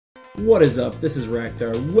What is up? This is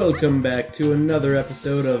Raktar. Welcome back to another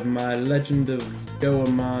episode of my Legend of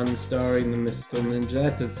Goemon starring the Mystical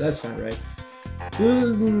Ninja. That's not right.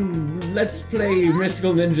 Let's play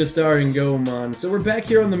Mystical Ninja starring Goemon. So we're back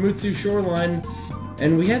here on the Mutsu shoreline,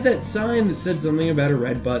 and we had that sign that said something about a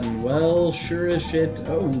red button. Well, sure as shit.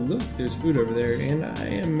 Oh, look, there's food over there, and I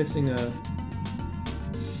am missing a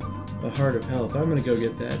heart of health. I'm gonna go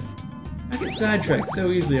get that. I get sidetracked so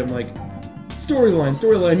easily. I'm like,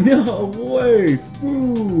 storyline, no way,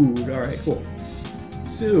 food. All right, cool.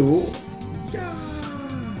 So, yeah.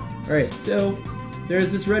 All right, so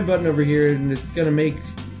there's this red button over here, and it's gonna make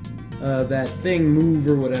that thing move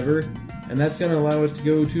or whatever, and that's gonna allow us to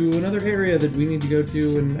go to another area that we need to go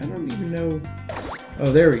to, and I don't even know. Oh,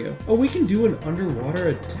 there we go. Oh, we can do an underwater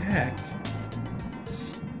attack.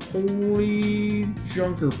 Holy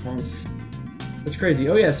junker punk. That's crazy.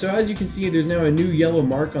 Oh yeah, so as you can see, there's now a new yellow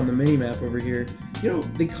mark on the mini-map over here. You know,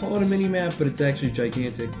 they call it a mini-map, but it's actually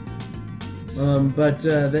gigantic.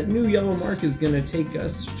 That new yellow mark is going to take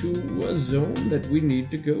us to a zone that we need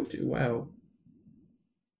to go to. Wow.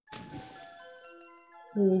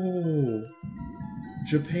 Oh.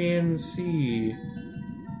 Japan Sea.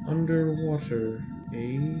 Underwater.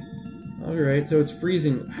 Eh? Alright, so it's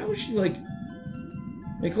freezing. How is she like,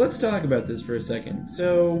 let's talk about this for a second.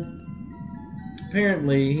 So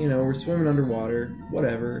apparently, you know, we're swimming underwater,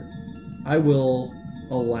 whatever. I will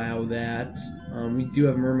allow that. We do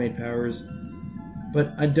have mermaid powers,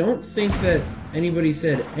 but I don't think that anybody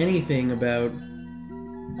said anything about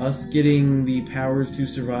us getting the powers to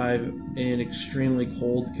survive in extremely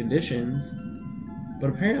cold conditions. But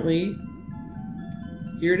apparently,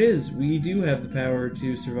 here it is. We do have the power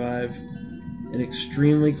to survive in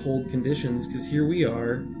extremely cold conditions, because here we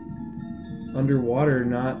are, underwater,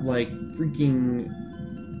 not like freaking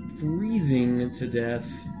freezing to death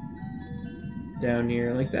down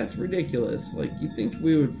here. Like, that's ridiculous. Like, you'd think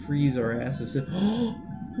we would freeze our asses.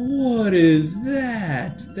 What is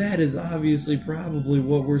that? That is obviously probably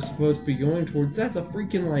what we're supposed to be going towards. That's a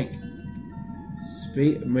freaking, like,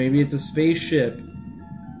 space. Maybe it's a spaceship.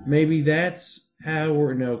 Maybe that's how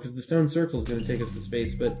we're. No, because the stone circle is going to take us to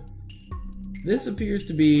space, but this appears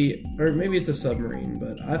to be, or maybe it's a submarine,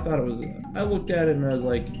 but I thought it was, I looked at it and I was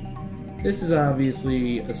like, this is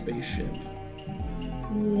obviously a spaceship.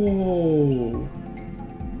 Whoa.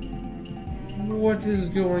 What is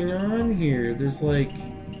going on here? There's like,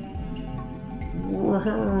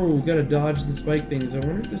 whoa, gotta dodge the spike things. I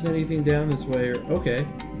wonder if there's anything down this way, or, okay.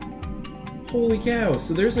 Holy cow,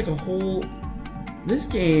 so there's like a whole, this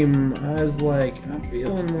game has like, I'm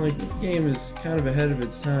feeling like this game is kind of ahead of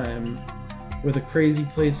its time. With a crazy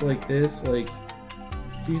place like this, like,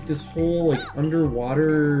 you get this whole, like,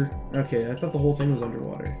 underwater. Okay, I thought the whole thing was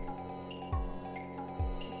underwater.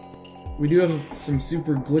 We do have some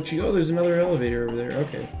super glitchy. Oh, there's another elevator over there.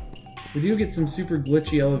 Okay. We do get some super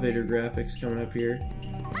glitchy elevator graphics coming up here.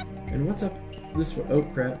 And what's up this way? Oh,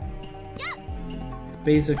 crap.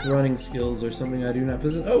 Basic running skills or something I do not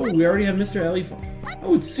possess. Oh, we already have Mr. Elephant.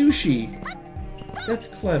 Oh, it's sushi! That's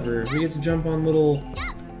clever. We get to jump on little.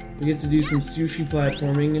 We get to do some sushi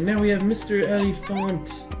platforming, and now we have Mr.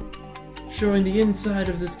 Elephant showing the inside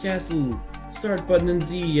of this castle. Start button and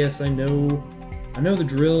Z. Yes, I know the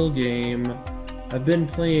drill game. I've been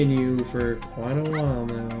playing you for quite a while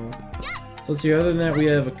now. So let's see, other than that, we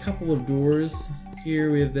have a couple of doors.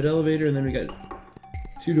 Here we have that elevator, and then we got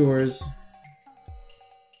two doors.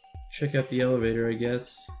 Check out the elevator, I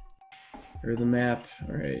guess. Or the map.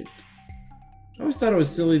 Alright. I always thought it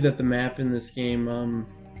was silly that the map in this game,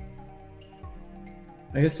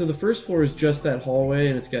 I guess so the first floor is just that hallway,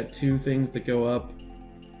 and it's got two things that go up.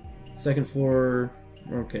 Second floor.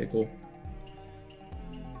 Okay, cool.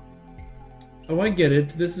 Oh, I get it.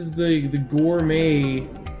 This is the gourmet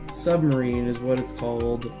submarine is what it's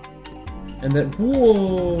called. And that,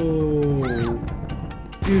 whoa!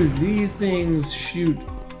 Dude, these things shoot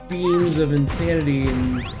beams of insanity,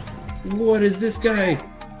 and what is this guy?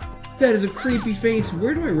 That is a creepy face.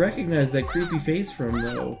 Where do I recognize that creepy face from,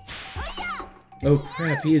 though? Oh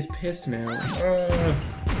crap, he is pissed now. I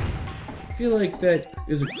feel like that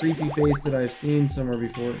is a creepy face that I've seen somewhere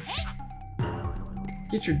before.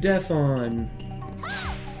 Get your death on!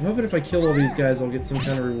 I'm hoping if I kill all these guys I'll get some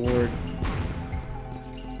kind of reward.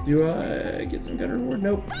 Do I get some kind of reward?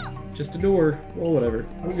 Nope. Just a door. Well, whatever.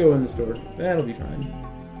 We'll go in this door. That'll be fine.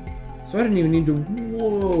 So I didn't even need to...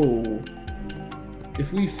 Whoa!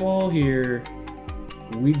 If we fall here,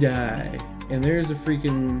 we die. And there's a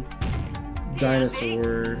freaking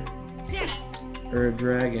dinosaur or a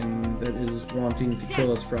dragon that is wanting to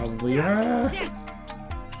kill us probably. Ah!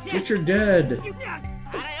 Get your dead!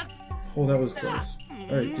 Oh, that was close.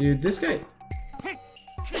 Alright, dude, this guy...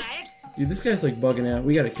 Dude, this guy's like bugging out.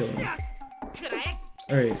 We gotta kill him.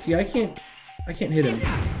 Alright, see, I can't hit him.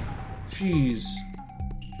 Jeez.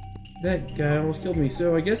 That guy almost killed me.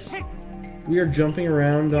 So I guess we are jumping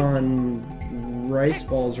around on rice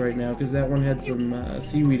balls right now because that one had some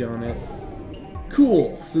seaweed on it.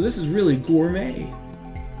 Cool! So this is really gourmet.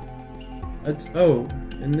 Oh,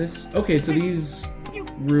 and this... Okay, so these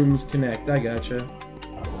rooms connect. I gotcha.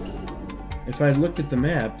 If I'd looked at the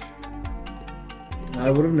map, I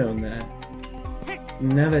would have known that.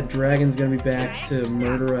 Now that dragon's gonna be back to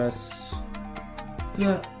murder us...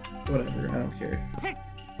 whatever, I don't care.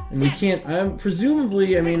 And we can't...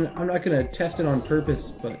 presumably, I mean, I'm not gonna test it on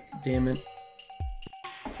purpose, but damn it.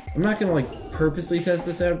 I'm not gonna, like, purposely test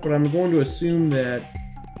this out, but I'm going to assume that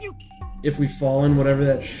if we fall in whatever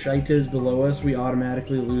that shite is below us, we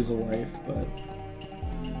automatically lose a life, but...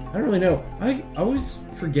 I don't really know. I always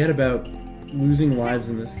forget about losing lives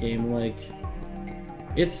in this game, like...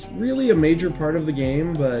 It's really a major part of the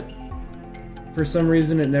game, but for some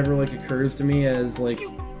reason it never, like, occurs to me as, like,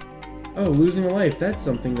 oh, losing a life, that's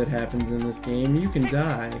something that happens in this game. You can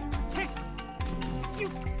die.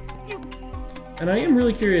 And I am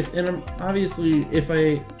really curious, and obviously,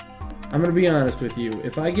 I'm gonna be honest with you,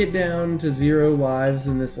 if I get down to 0 lives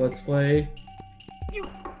in this Let's Play...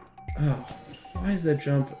 Oh, why is that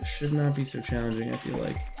jump? It should not be so challenging, I feel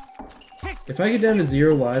like. If I get down to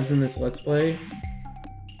 0 lives in this Let's Play,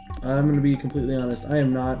 I'm gonna be completely honest, I am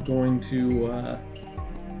not going to,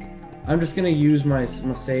 I'm just gonna use my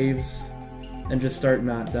saves and just start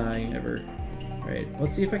not dying ever. Alright,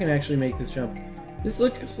 let's see if I can actually make this jump. This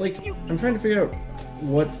looks like... I'm trying to figure out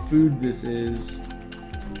what food this is.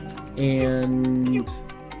 And...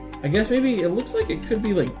 I guess maybe it looks like it could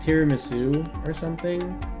be like tiramisu or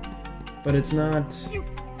something. But it's not...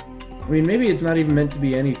 I mean, maybe it's not even meant to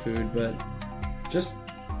be any food, but... Just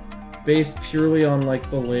based purely on like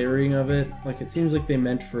the layering of it. Like, it seems like they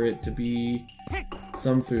meant for it to be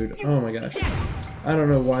some food. Oh my gosh. I don't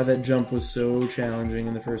know why that jump was so challenging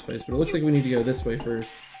in the first place, but it looks like we need to go this way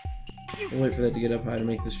first. We'll wait for that to get up high to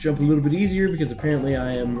make this jump a little bit easier, because apparently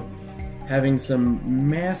I am having some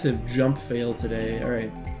massive jump fail today.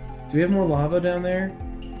 Alright. Do we have more lava down there?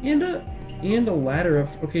 And a ladder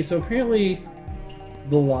up. Okay, so apparently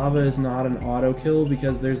the lava is not an auto kill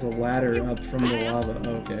because there's a ladder up from the lava.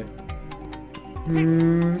 Oh, okay.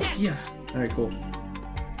 Yeah. Alright, cool.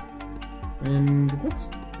 And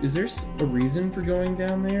is there a reason for going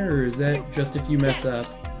down there, or is that just if you mess up?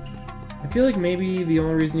 I feel like maybe the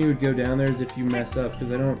only reason you would go down there is if you mess up,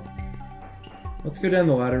 because I don't... Let's go down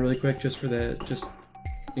the ladder really quick just for that, just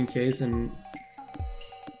in case, and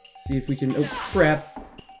see if we can... Oh, crap!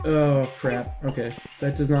 Oh, crap. Okay.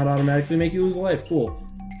 That does not automatically make you lose a life. Cool.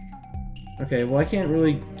 Okay, well I can't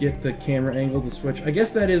really get the camera angle to switch. I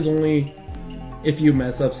guess that is only if you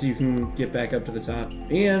mess up so you can get back up to the top.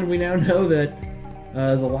 And we now know that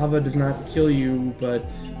the lava does not kill you, but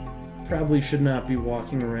probably should not be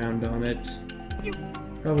walking around on it.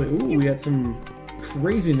 Probably... Ooh, we got some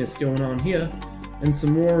craziness going on here. And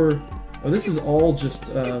some more... Oh, this is all just,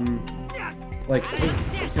 like...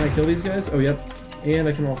 Oh, can I kill these guys? Oh, yep. And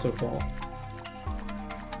I can also fall.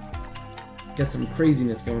 Got some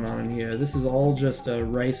craziness going on in here. This is all just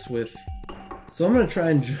rice with... So I'm gonna try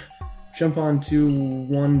and jump onto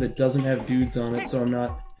one that doesn't have dudes on it, so I'm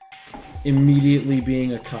not immediately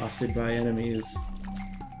being accosted by enemies.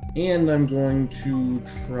 And I'm going to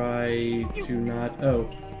try to not... Oh.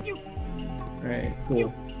 Alright,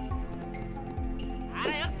 cool.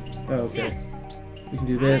 Oh, okay. We can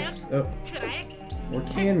do this. Oh. Or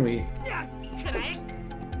can we?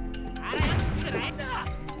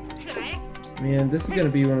 Man, this is gonna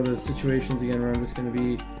be one of those situations again where I'm just gonna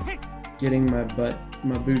be getting my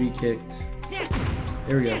booty kicked.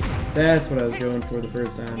 There we go. That's what I was going for the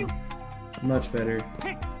first time. Much better.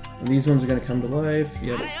 And these ones are gonna come to life.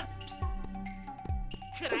 Yep.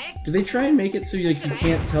 Do they try and make it so you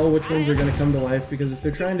can't tell which ones are gonna come to life? Because if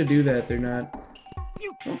they're trying to do that, they're not...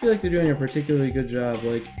 I don't feel like they're doing a particularly good job.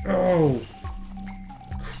 Like, oh!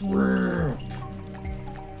 Crap!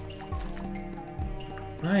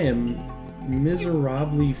 I am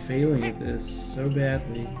miserably failing at this so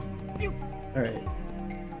badly. Alright.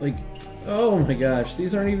 Like, oh my gosh,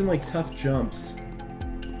 these aren't even like tough jumps.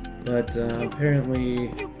 But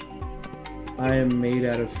apparently I am made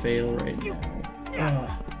out of fail right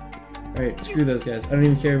now. Alright, screw those guys. I don't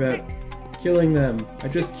even care about killing them. I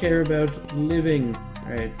just care about living.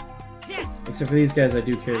 Alright. Except for these guys I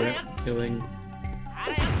do care about killing.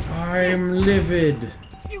 I'm livid.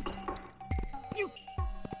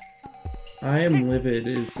 I am livid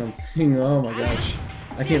is something. Oh my gosh.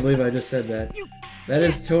 I can't believe I just said that. That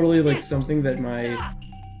is totally like something that my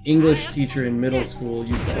English teacher in middle school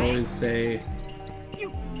used to always say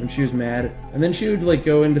when she was mad. And then she would like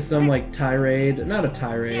go into some like tirade, not a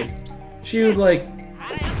tirade. She would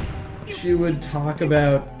talk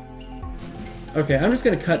about... Okay, I'm just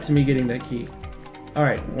gonna cut to me getting that key.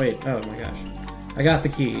 Alright, wait, oh my gosh. I got the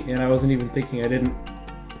key, and I wasn't even thinking, I didn't...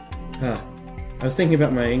 I was thinking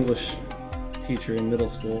about my English teacher in middle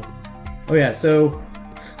school. Oh yeah, so...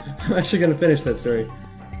 I'm actually gonna finish that story.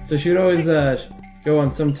 So she would always go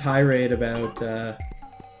on some tirade about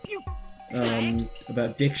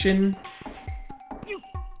diction.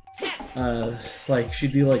 Like,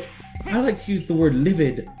 she'd be like, I like to use the word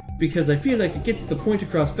livid because I feel like it gets the point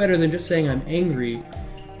across better than just saying I'm angry.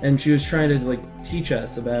 And she was trying to, like, teach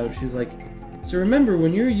us about, she was like, so remember,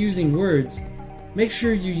 when you're using words, make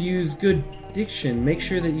sure you use good diction. Make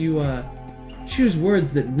sure that you, choose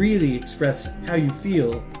words that really express how you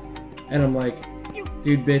feel. And I'm like,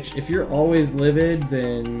 dude, bitch, if you're always livid,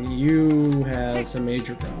 then you have some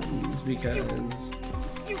major problems, because,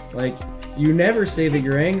 like, you never say that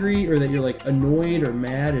you're angry or that you're, like, annoyed or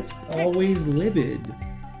mad. It's always livid.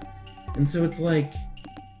 And so it's like,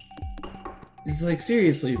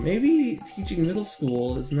 seriously, maybe teaching middle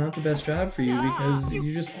school is not the best job for you because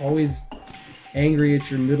you're just always angry at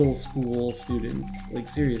your middle school students. Like,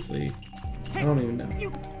 seriously. I don't even know.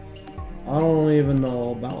 I don't even know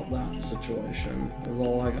about that situation, is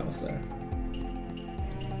all I gotta say.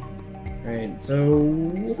 Alright, so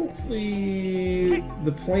hopefully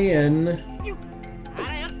the plan...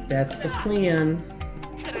 That's the plan.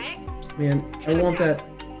 Man, I want that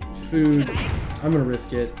food. I'm gonna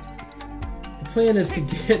risk it. The plan is to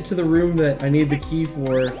get to the room that I need the key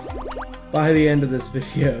for by the end of this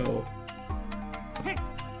video.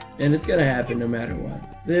 And it's gonna happen no matter what.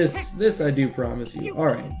 This I do promise you.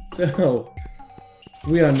 Alright, so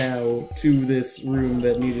we are now to this room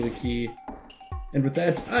that needed a key. And with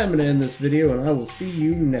that, I'm gonna end this video and I will see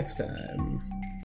you next time.